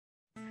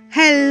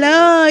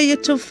Hello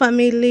YouTube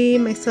family,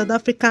 my South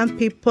African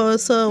people.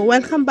 So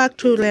welcome back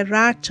to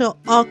Lerato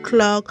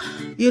O'Clock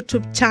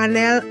YouTube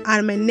channel,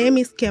 and my name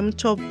is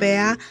Kemunto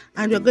Bear,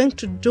 and we're going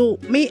to do,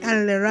 me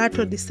and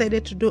Lerato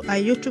decided to do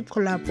a YouTube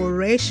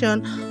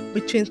collaboration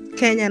between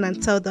Kenyan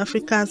and South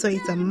African. So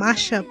it's a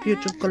mashup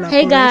YouTube collaboration.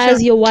 Hey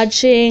guys, you're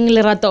watching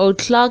Lerato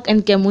O'Clock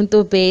and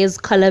Kemunto Bear's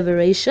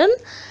collaboration.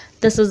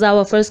 This is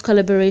our first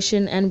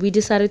collaboration and we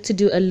decided to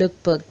do a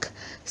lookbook.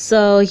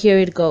 So here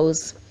it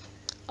goes.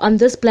 On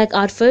this black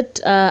outfit,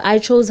 I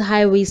chose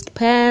high-waist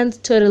pants,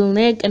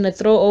 turtleneck, and a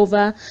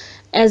throw-over.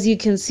 As you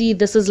can see,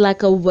 this is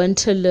like a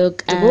winter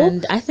look,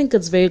 and I think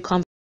it's very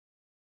comfortable.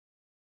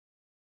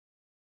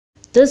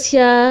 This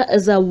here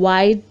is a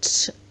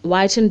white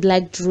and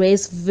black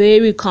dress,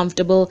 very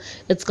comfortable.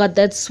 It's got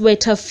that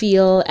sweater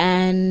feel,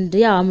 and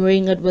yeah, I'm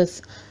wearing it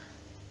with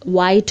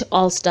white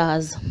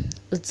all-stars.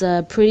 It's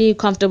a pretty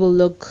comfortable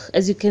look.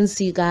 As you can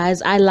see,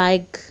 guys, I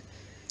like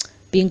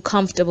being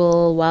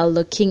comfortable while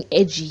looking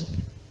edgy.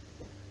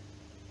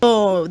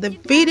 So the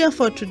video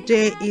for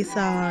today is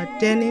a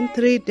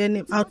three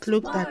denim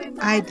outlook that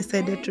I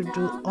decided to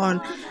do on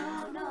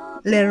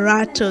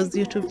Lerato's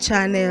YouTube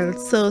channel.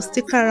 So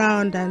stick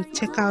around and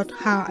check out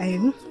how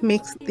I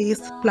mix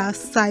these plus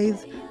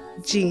size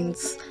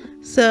jeans.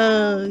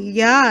 So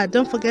yeah,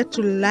 don't forget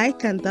to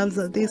like and thumbs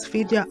up this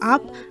video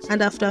up,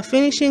 and after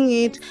finishing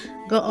it,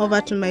 go over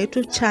to my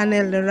YouTube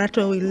channel.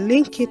 Lerato will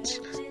link it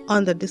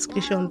on the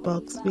description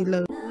box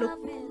below.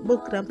 Look,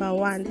 book number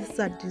one. This is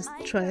a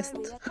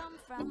distressed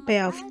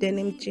pair of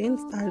denim jeans,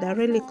 and they're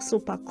really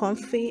super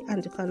comfy,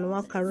 and you can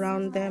walk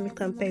around them. You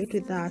can pair it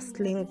with a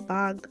sling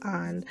bag,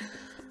 and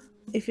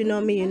if you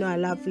know me, you know I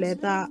love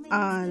leather.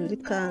 And you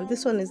can,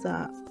 this one is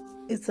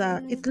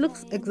it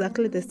looks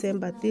exactly the same,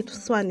 but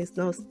this one is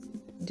not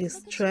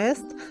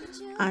distressed,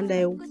 and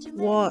I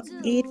wore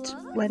it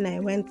when I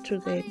went to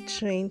the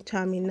train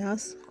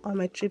terminus on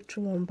my trip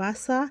to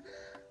Mombasa.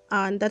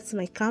 And that's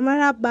my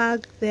camera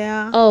bag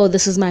there. Oh,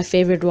 this is my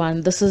favorite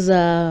one. This is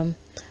a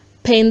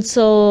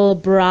pencil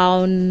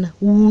brown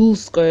wool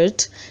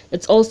skirt.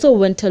 It's also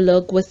winter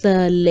look with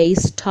a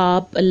lace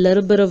top, a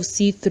little bit of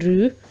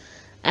see-through,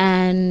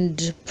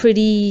 and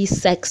pretty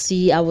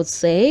sexy, I would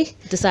say.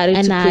 Decided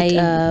to put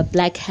a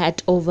black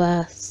hat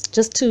over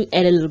just to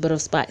add a little bit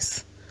of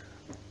spice.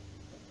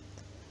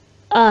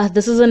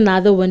 This is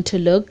another winter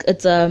look.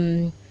 It's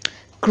a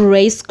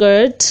gray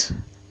skirt,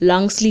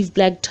 long sleeve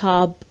black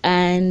top,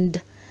 and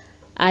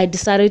I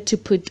decided to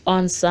put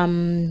on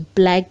some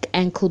black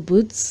ankle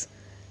boots.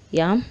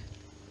 Yeah,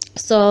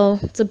 so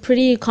it's a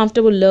pretty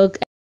comfortable look.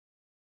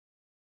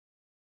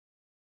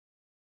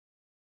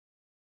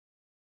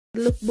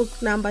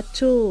 Lookbook number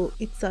two,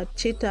 it's a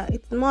cheetah.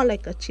 It's more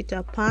like a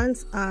cheetah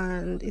pants,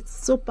 and it's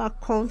super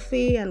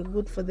comfy and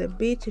good for the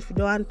beach. If you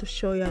don't want to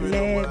show your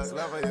legs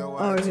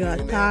or your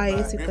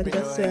thighs, you can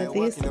just wear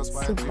this.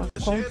 It's super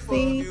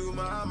comfy,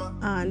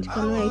 and you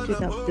can wear it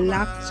with a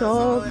black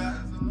top.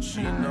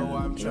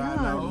 And yeah,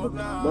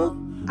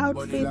 lookbook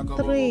outfit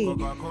three.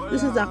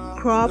 This is a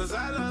crop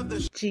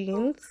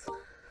jeans,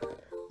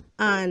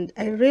 and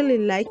I really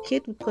like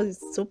it because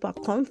it's super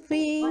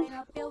comfy.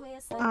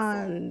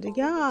 And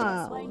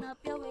yeah,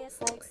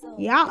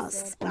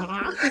 yes,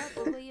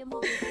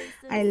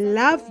 I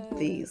love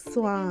this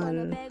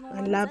one.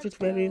 I love it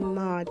very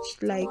much.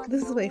 Like,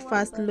 this is my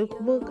first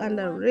lookbook, and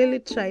I really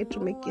try to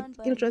make it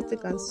interesting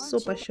and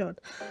super short.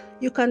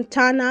 You can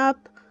turn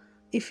up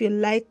if you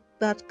like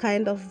that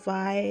kind of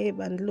vibe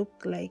and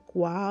look like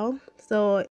wow. So